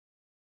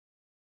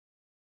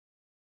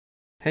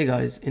Hey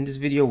guys, in this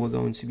video we're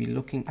going to be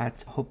looking at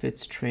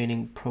HubFit's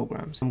training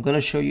programs. I'm going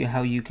to show you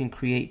how you can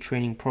create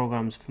training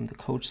programs from the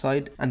coach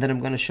side, and then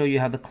I'm going to show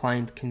you how the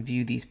client can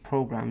view these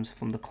programs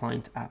from the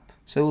client app.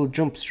 So we'll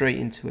jump straight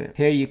into it.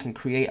 Here you can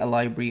create a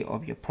library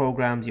of your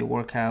programs, your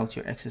workouts,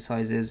 your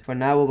exercises. For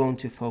now we're going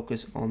to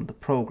focus on the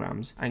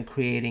programs and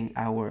creating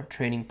our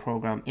training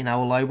program in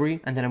our library,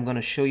 and then I'm going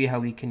to show you how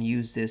we can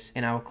use this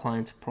in our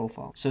client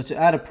profile. So to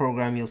add a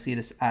program, you'll see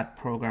this add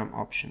program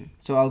option.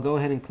 So I'll go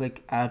ahead and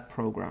click add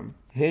program.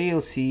 Here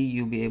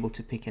you'll be able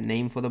to pick a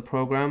name for the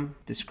program,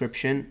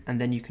 description,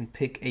 and then you can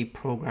pick a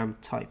program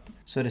type.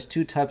 So there's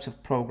two types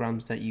of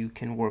programs that you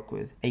can work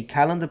with. A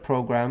calendar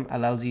program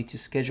allows you to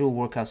schedule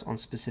workouts on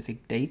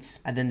specific dates,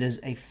 and then there's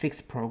a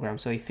fixed program.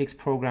 So a fixed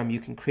program, you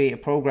can create a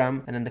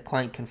program and then the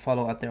client can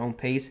follow at their own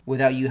pace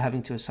without you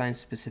having to assign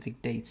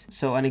specific dates.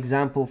 So an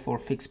example for a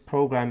fixed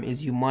program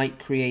is you might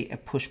create a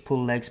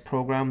push-pull legs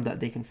program that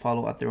they can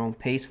follow at their own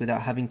pace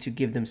without having to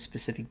give them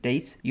specific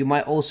dates. You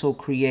might also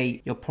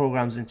create your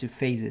programs into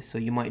phases. So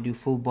you might do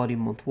full body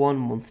month 1,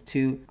 month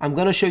 2. I'm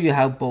going to show you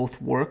how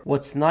both work.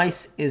 What's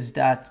nice is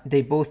that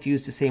they both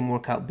use the same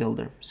workout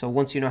builder. So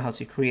once you know how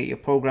to create your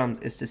programs,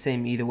 it's the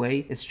same either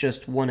way. It's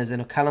just one is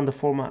in a calendar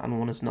format and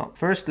one is not.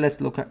 First,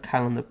 let's look at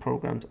calendar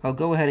programs. I'll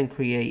go ahead and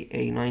create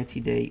a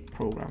 90-day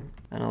program.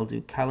 And I'll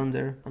do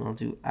calendar and I'll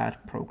do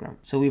add program.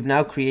 So we've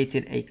now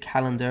created a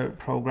calendar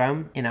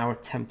program in our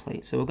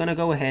template. So we're going to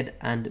go ahead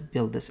and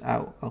build this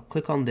out. I'll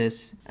click on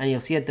this and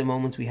you'll see at the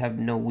moment we have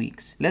no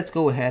weeks. Let's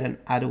go ahead and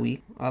add a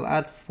week. I'll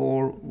add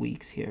 4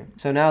 weeks here.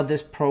 So now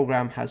this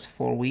program has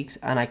 4 weeks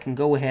and I can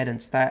go ahead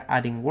and start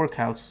adding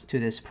workouts to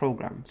this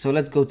program. So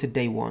let's go to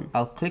day 1.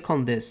 I'll click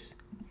on this.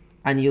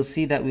 And you'll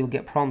see that we'll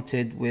get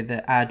prompted with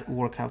the add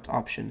workout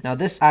option. Now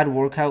this add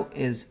workout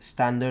is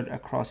standard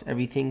across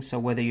everything. So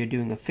whether you're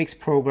doing a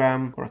fixed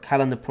program or a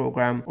calendar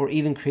program or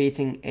even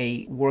creating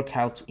a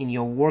workout in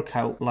your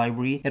workout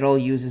library, it all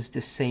uses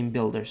the same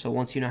builder. So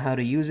once you know how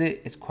to use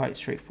it, it's quite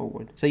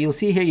straightforward. So you'll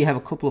see here you have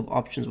a couple of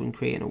options when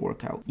creating a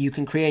workout. You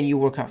can create a new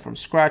workout from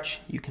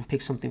scratch. You can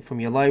pick something from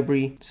your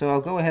library. So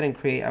I'll go ahead and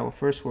create our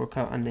first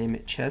workout and name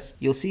it chest.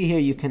 You'll see here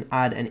you can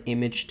add an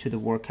image to the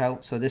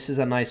workout. So this is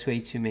a nice way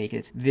to make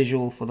it visual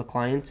for the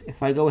client.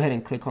 If I go ahead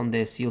and click on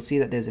this, you'll see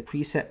that there's a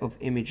preset of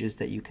images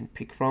that you can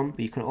pick from,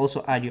 but you can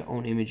also add your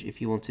own image if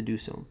you want to do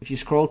so. If you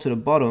scroll to the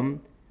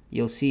bottom,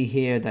 you'll see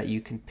here that you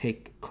can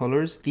pick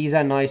colors. These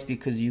are nice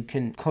because you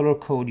can color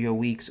code your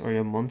weeks or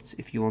your months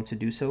if you want to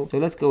do so. So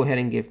let's go ahead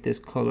and give this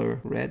color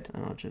red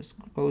and I'll just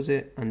close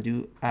it and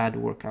do add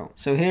workout.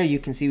 So here you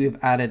can see we've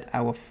added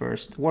our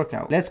first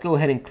workout. Let's go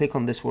ahead and click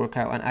on this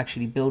workout and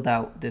actually build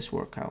out this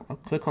workout. I'll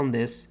click on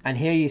this and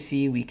here you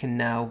see we can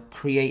now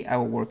create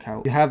our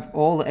workout. You have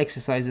all the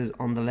exercises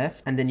on the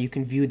left and then you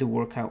can view the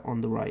workout on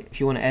the right. If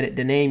you want to edit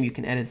the name, you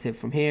can edit it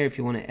from here. If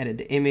you want to edit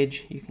the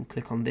image, you can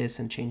click on this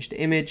and change the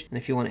image. And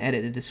if you want to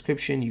edit the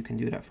description, you can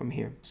do that from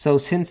here. So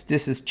since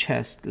this is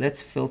chest,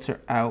 let's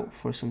filter out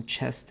for some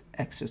chest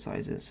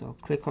exercises. So I'll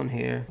click on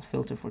here,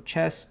 filter for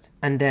chest,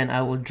 and then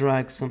I will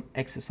drag some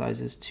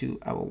exercises to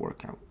our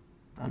workout.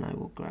 And I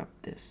will grab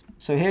this.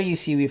 So here you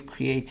see we've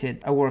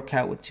created a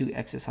workout with 2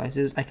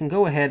 exercises. I can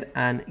go ahead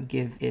and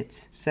give it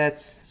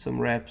sets,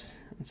 some reps,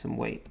 and some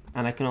weight.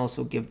 And I can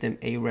also give them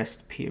a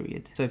rest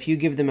period. So if you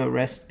give them a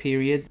rest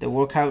period, the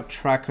workout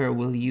tracker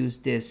will use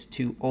this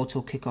to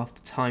auto kick off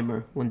the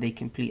timer when they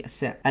complete a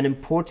set. An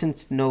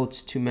important note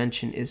to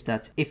mention is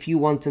that if you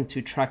want them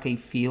to track a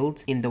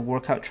field in the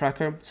workout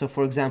tracker, so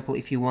for example,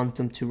 if you want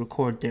them to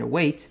record their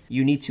weight,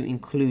 you need to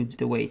include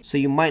the weight. So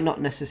you might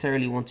not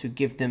necessarily want to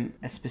give them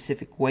a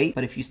specific weight,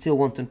 but if you still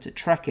want them to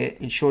track it,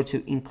 ensure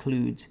to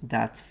include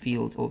that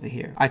field over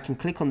here. I can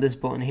click on this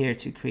button here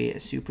to create a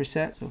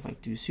superset. So if I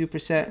do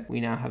superset,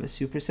 we now have a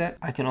superset.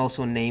 I can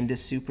also name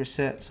this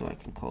superset, so I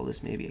can call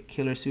this maybe a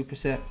killer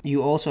superset.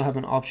 You also have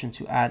an option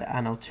to add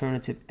an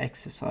alternative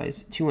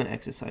exercise to an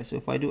exercise. So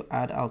if I do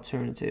add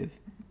alternative,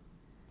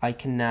 I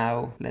can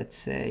now, let's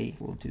say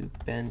we'll do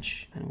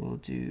bench and we'll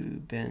do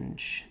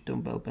bench,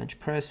 dumbbell bench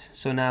press.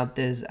 So now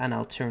there's an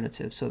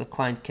alternative. So the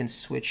client can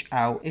switch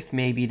out if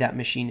maybe that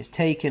machine is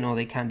taken or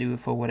they can't do it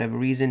for whatever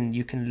reason.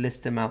 You can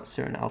list them out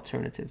certain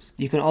alternatives.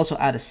 You can also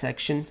add a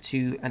section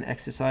to an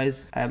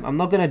exercise. I'm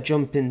not going to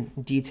jump in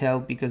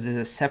detail because there's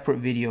a separate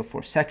video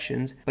for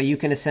sections, but you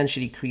can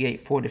essentially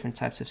create 4 different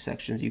types of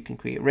sections. You can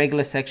create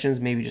regular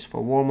sections, maybe just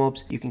for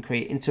warm-ups. You can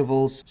create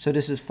intervals. So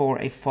this is for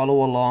a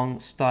follow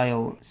along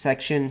style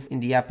section.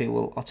 In the app, it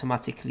will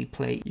automatically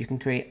play. You can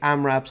create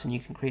AMRAPs and you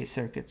can create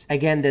circuits.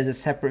 Again, there's a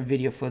separate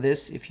video for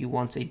this if you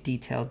want a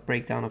detailed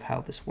breakdown of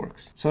how this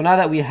works. So now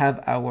that we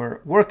have our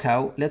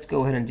workout, let's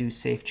go ahead and do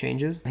save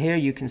changes. Here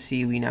you can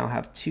see we now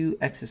have 2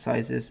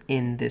 exercises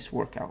in this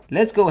workout.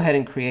 Let's go ahead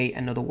and create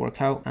another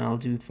workout and I'll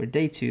do for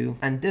day 2.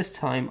 And this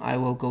time I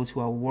will go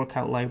to our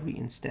workout library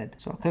instead.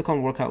 So I'll click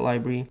on workout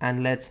library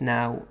and let's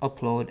now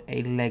upload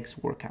a legs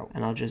workout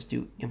and I'll just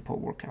do import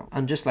workout.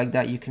 And just like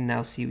that, you can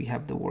now see we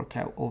have the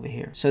workout over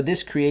here. So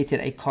this created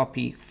a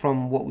copy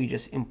from what we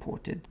just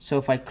imported. So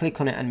if I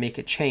click on it and make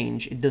a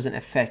change, it doesn't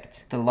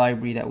affect the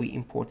library that we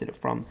imported it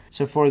from.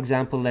 So for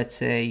example, let's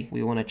say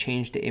we want to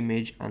change the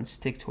image and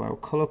stick to our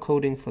color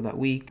coding for that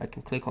week. I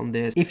can click on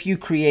this. If you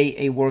create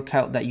a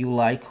workout that you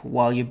like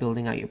while you're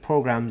building out your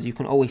programs, you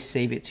can always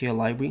save it to your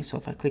library. So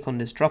if I click on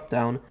this drop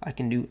down, I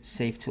can do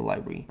save to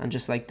library. And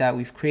just like that,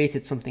 we've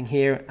created something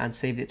here and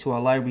saved it to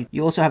our library.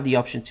 You also have the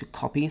option to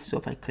copy. So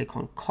if I click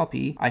on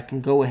copy, I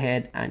can go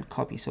ahead and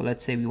copy. So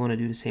let's say we want to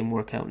do the same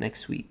workout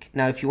next week.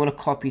 Now, if you want to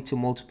copy to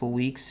multiple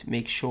weeks,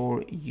 make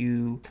sure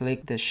you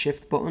click the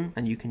shift button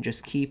and you can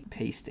just keep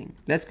pasting.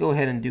 Let's go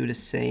ahead and do the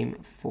same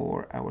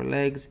for our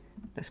legs.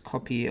 Let's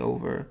copy it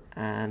over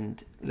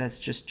and let's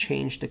just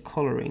change the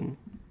coloring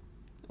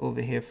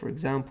over here. For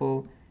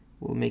example,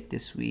 we'll make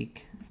this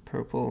week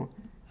purple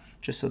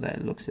just so that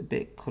it looks a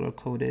bit color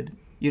coded.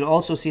 You'll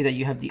also see that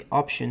you have the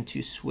option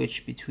to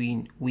switch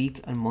between week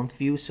and month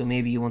view. So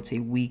maybe you want a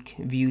week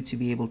view to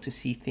be able to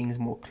see things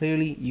more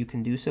clearly. You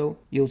can do so.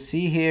 You'll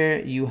see here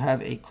you have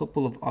a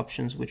couple of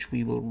options which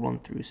we will run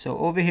through. So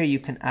over here you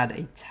can add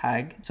a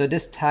tag. So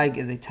this tag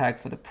is a tag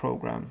for the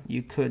program.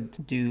 You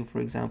could do, for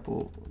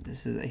example,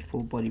 this is a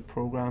full body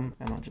program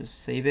and I'll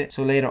just save it.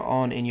 So later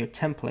on in your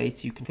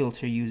template, you can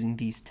filter using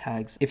these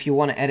tags. If you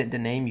want to edit the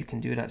name, you can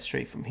do that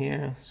straight from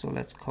here. So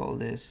let's call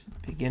this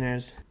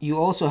beginners. You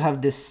also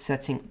have this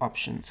setting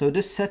option. So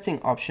this setting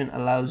option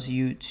allows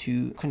you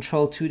to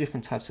control two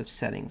different types of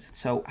settings.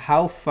 So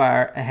how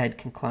far ahead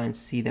can clients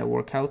see their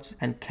workouts,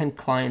 and can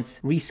clients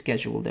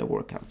reschedule their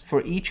workouts?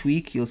 For each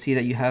week, you'll see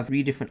that you have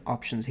three different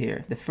options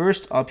here. The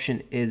first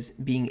option is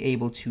being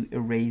able to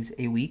erase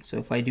a week. So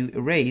if I do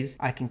erase,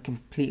 I can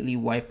completely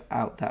wipe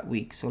out that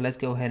week. So let's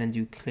go ahead and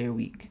do clear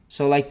week.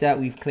 So like that,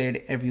 we've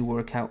cleared every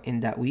workout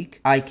in that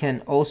week. I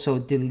can also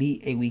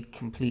delete a week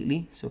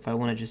completely. So if I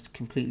want to just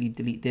completely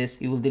delete this,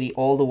 it will delete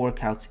all the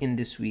workouts in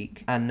this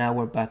week, and now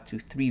we're back to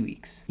 3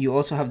 weeks. You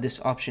also have this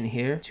option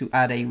here to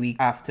add a week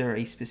after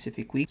a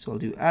specific week. So I'll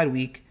do add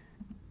week,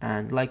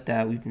 and like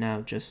that, we've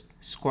now just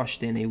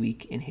squashed in a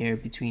week in here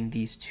between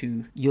these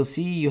two. You'll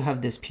see you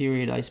have this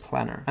Periodise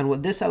Planner, and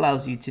what this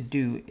allows you to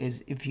do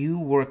is view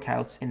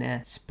workouts in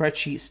a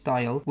spreadsheet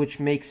style, which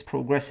makes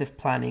progressive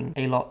planning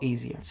a lot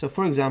easier. So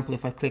for example,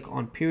 if I click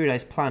on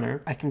Periodise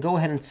Planner, I can go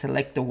ahead and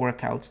select the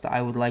workouts that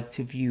I would like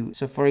to view.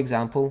 So for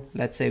example,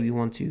 let's say we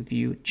want to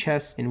view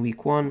chest in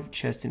week 1,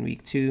 chest in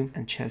week 2,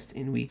 and chest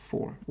in week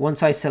 4.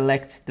 Once I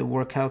select the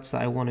workouts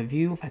that I want to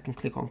view, I can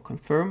click on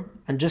confirm,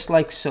 and just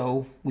like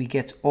so, we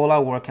get all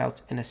our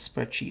workouts in a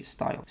spreadsheet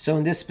style. So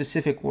in this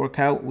specific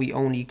workout, we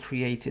only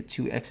created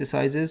 2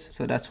 exercises.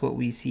 So that's what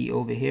we see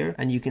over here.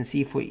 And you can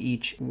see for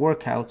each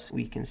workout,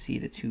 we can see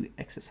the 2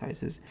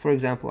 exercises. For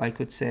example, I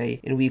could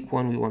say in week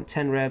 1, we want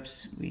 10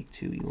 reps, week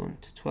 2, we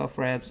want 12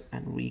 reps,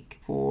 and week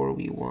 4,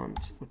 we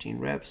want 14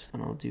 reps,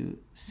 and I'll do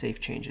save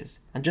changes.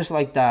 And just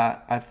like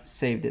that, I've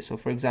saved it. So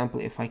for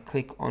example, if I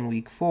click on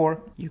week 4,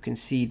 you can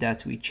see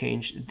that we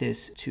changed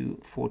this to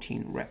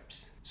 14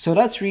 reps. So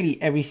that's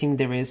really everything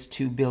there is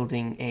to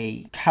building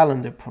a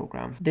calendar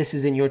program. This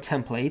is in your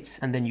templates,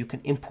 and then you can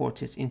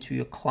import it into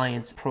your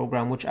client's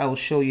program, which I will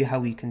show you how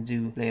we can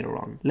do later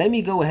on. Let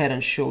me go ahead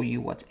and show you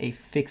what a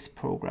fixed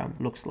program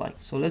looks like.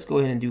 So let's go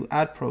ahead and do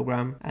add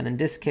program. And in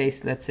this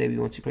case, let's say we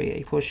want to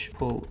create a push,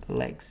 pull,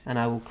 legs, and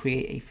I will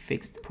create a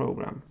fixed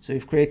program. So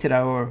we've created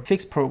our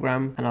fixed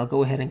program, and I'll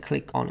go ahead and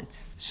click on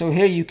it. So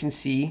here you can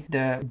see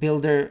the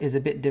builder is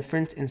a bit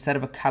different. Instead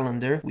of a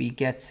calendar, we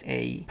get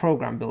a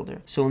program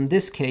builder. So in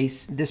this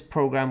case, this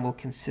program will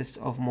consist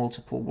of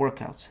multiple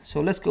workouts. So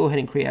let's go ahead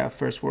and create our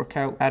first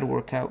workout, add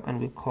workout,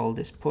 and we'll call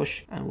this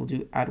push, and we'll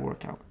do add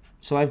workout.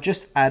 So I've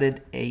just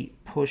added a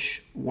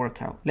push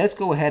workout. Let's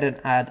go ahead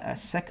and add a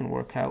second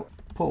workout,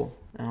 pull,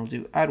 and I'll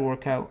do add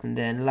workout. And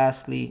then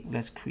lastly,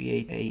 let's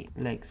create a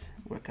legs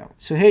workout.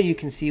 So here you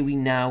can see we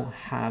now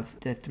have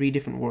the 3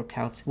 different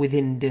workouts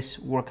within this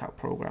workout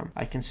program.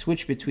 I can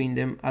switch between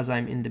them as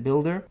I'm in the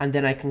builder, and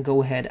then I can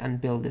go ahead and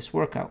build this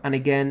workout. And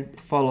again, it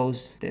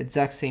follows the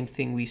exact same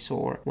thing we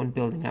saw when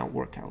building out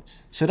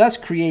workouts. So that's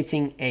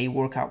creating a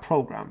workout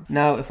program.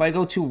 Now, if I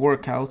go to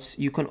workouts,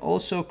 you can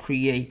also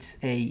create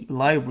a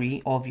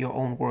library of your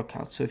own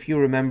workouts. So if you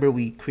remember,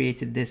 we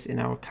created this in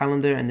our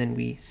calendar and then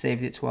we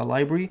saved it to our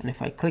library. And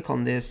if I click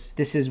on this,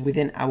 this is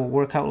within our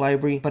workout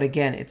library. But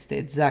again, it's the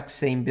exact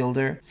same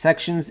builder.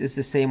 Sections is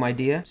the same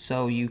idea.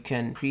 So you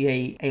can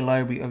create a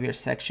library of your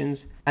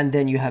sections, and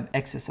then you have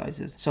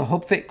exercises. So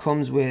HubFit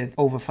comes with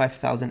over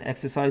 5,000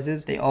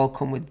 exercises. They all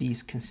come with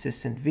these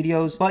consistent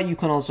videos, but you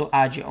can also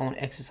add your own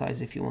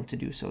exercise if you want to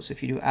do so. So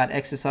if you do add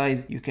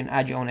exercise, you can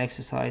add your own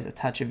exercise,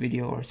 attach a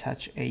video, or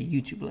attach a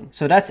YouTube link.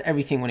 So that's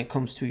everything when it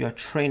comes to your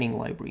training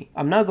library.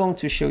 I'm now going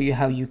to show you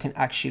how you can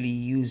actually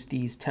use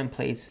these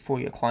templates for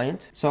your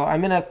client. So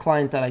I'm in a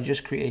client that I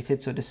just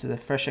created. So this is a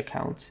fresh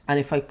account. And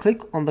if I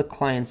click on the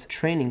client's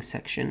training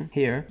section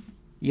here,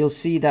 you'll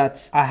see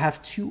that I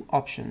have 2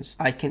 options.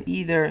 I can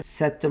either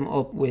set them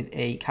up with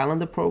a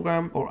calendar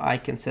program, or I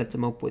can set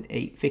them up with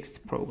a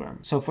fixed program.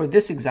 So for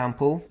this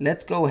example,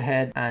 let's go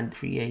ahead and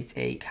create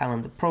a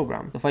calendar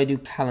program. If I do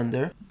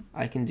calendar,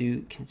 I can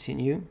do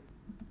continue.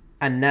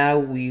 And now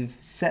we've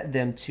set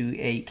them to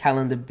a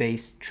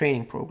calendar-based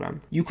training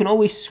program. You can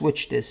always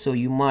switch this, so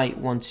you might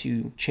want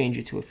to change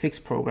it to a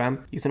fixed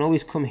program. You can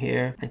always come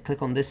here and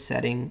click on this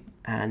setting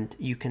and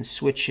you can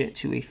switch it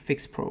to a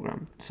fixed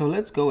program. So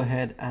let's go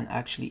ahead and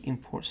actually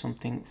import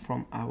something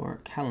from our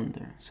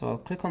calendar. So I'll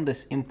click on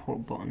this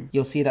import button.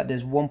 You'll see that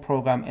there's one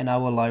program in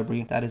our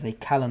library that is a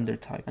calendar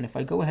type. And if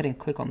I go ahead and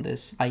click on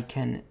this, I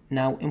can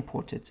now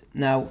import it.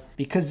 Now,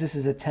 because this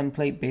is a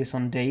template based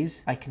on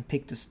days, I can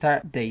pick the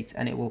start date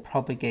and it will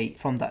propagate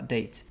from that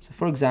date. So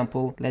for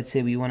example, let's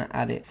say we want to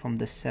add it from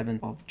the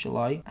 7th of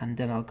July, and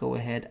then I'll go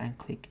ahead and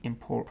click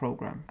import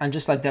program. And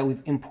just like that,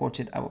 we've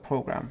imported our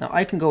program. Now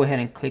I can go ahead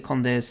and click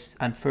on this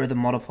and further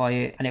modify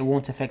it, and it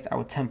won't affect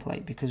our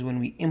template because when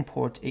we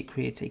import, it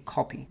creates a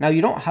copy. Now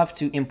you don't have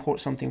to import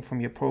something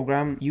from your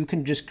program. You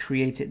can just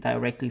create it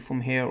directly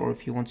from here, or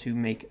if you want to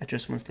make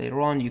adjustments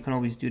later on, you can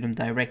always do them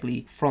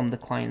directly from the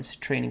client's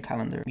training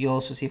calendar. You'll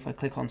also see if I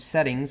click on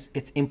settings,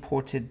 it's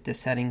imported the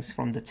settings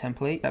from the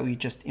template that we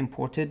just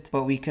imported,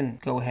 but we can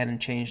go ahead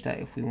and change that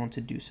if we want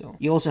to do so.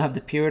 You also have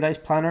the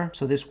Periodise Planner,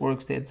 so this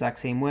works the exact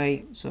same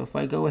way. So if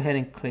I go ahead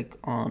and click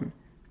on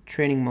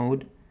training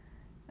mode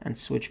and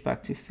switch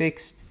back to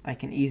fixed, I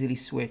can easily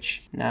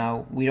switch.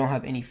 Now we don't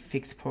have any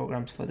fixed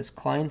programs for this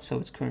client, so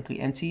it's currently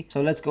empty.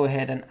 So let's go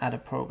ahead and add a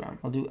program.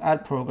 I'll do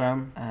add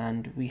program,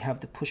 and we have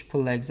the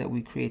push-pull legs that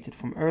we created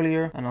from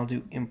earlier, and I'll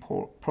do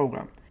import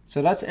program.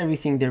 So that's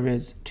everything there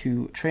is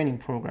to training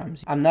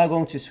programs. I'm now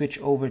going to switch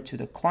over to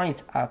the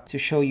client app to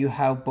show you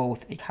how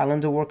both a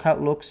calendar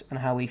workout looks and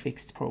how a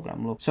fixed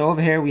program looks. So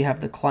over here we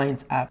have the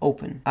client app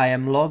open. I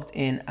am logged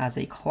in as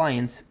a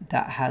client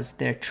that has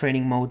their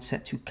training mode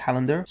set to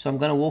calendar. So I'm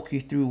going to walk you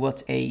through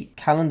what a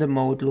calendar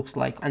mode looks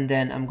like, and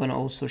then I'm going to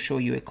also show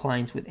you a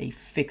client with a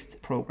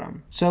fixed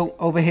program. So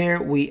over here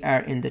we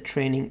are in the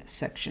training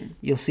section.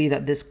 You'll see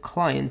that this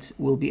client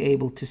will be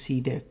able to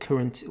see their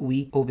current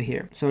week over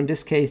here. So in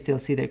this case, they'll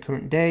see their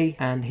current day,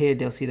 and here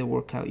they'll see the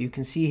workout. You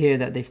can see here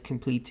that they've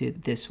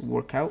completed this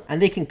workout,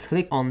 and they can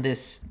click on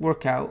this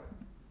workout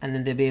and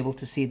then they'll be able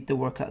to see the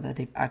workout that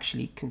they've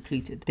actually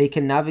completed. They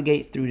can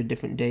navigate through the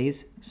different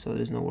days. So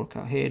there's no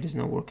workout here, there's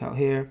no workout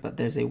here, but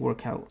there's a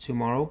workout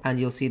tomorrow, and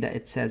you'll see that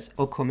it says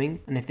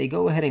upcoming. And if they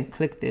go ahead and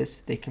click this,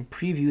 they can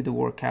preview the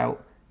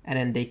workout, and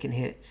then they can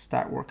hit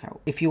start workout.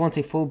 If you want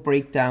a full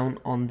breakdown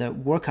on the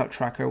workout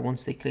tracker,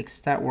 once they click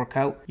start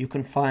workout, you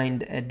can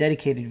find a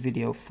dedicated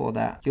video for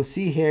that. You'll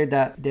see here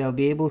that they'll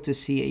be able to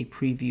see a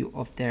preview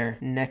of their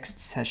next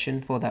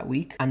session for that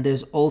week. And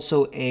there's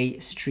also a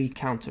streak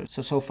counter.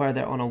 So far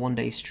they're on a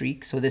 1-day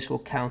streak. So this will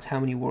count how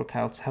many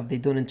workouts have they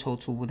done in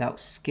total without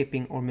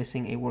skipping or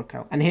missing a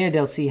workout. And here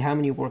they'll see how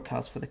many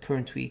workouts for the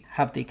current week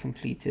have they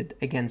completed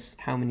against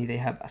how many they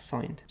have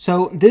assigned.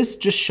 So this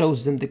just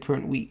shows them the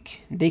current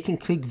week. They can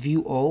click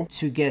view all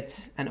to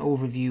get an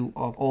overview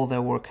of all their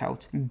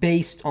workouts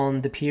based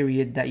on the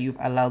period that you've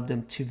allowed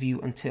them to view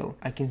until.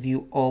 I can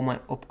view all my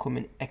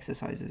upcoming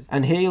exercises.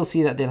 And here you'll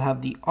see that they'll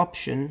have the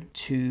option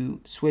to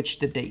switch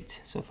the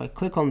date. So if I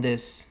click on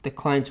this, the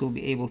client will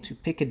be able to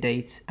pick a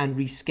date and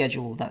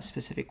reschedule that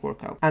specific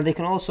workout. And they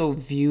can also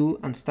view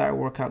and start a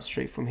workout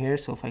straight from here.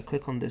 So if I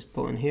click on this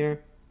button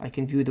here, I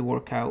can view the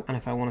workout, and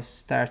if I want to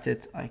start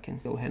it, I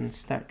can go ahead and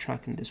start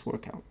tracking this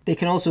workout. They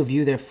can also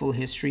view their full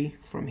history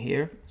from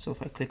here. So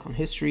if I click on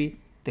history,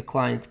 the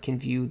client can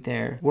view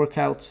their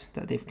workouts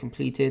that they've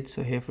completed.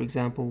 So here, for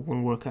example,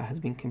 one workout has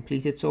been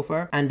completed so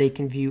far, and they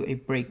can view a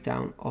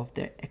breakdown of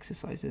their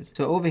exercises.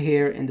 So over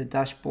here in the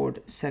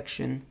dashboard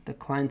section, the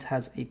client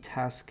has a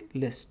task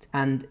list.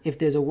 And if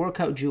there's a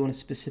workout due on a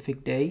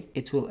specific day,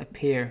 it will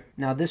appear.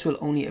 Now this will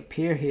only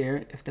appear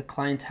here if the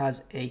client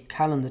has a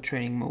calendar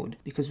training mode,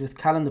 because with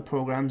calendar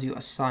programs, you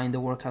assign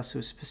the workouts to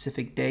a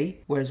specific day,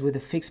 whereas with a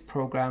fixed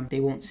program, they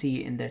won't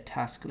see it in their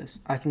task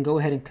list. I can go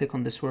ahead and click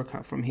on this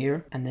workout from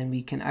here, and then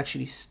we can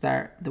actually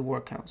start the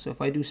workout. So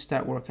if I do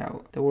start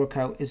workout, the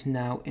workout is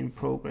now in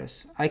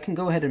progress. I can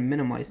go ahead and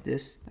minimize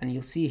this, and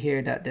you'll see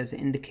here that there's an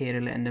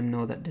indicator letting them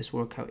know that this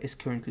workout is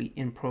currently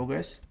in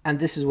progress. And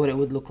this is what it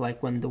would look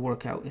like when the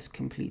workout is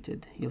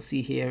completed. You'll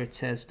see here it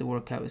says the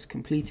workout is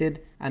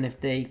completed, and if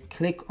they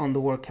click on the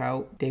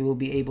workout, they will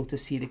be able to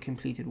see the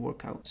completed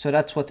workout. So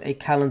that's what a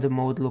calendar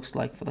mode looks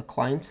like for the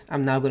client.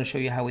 I'm now going to show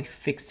you how a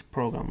fixed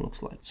program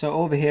looks like. So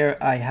over here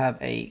I have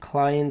a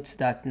client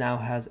that now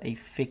has a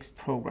fixed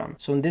program.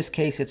 So in this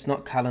case, it's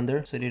not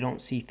calendar, so they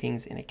don't see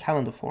things in a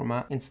calendar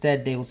format.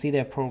 Instead, they will see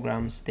their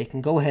programs. They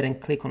can go ahead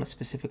and click on a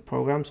specific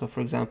program. So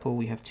for example,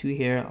 we have 2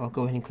 here. I'll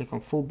go ahead and click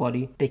on full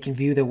body. They can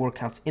view their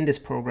workouts in this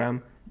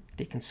program.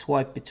 They can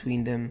swipe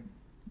between them,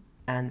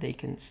 and they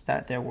can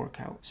start their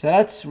workout. So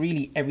that's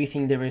really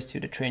everything there is to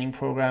the training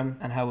program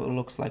and how it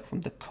looks like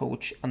from the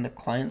coach and the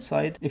client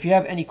side. If you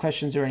have any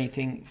questions or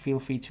anything, feel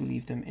free to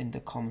leave them in the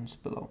comments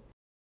below.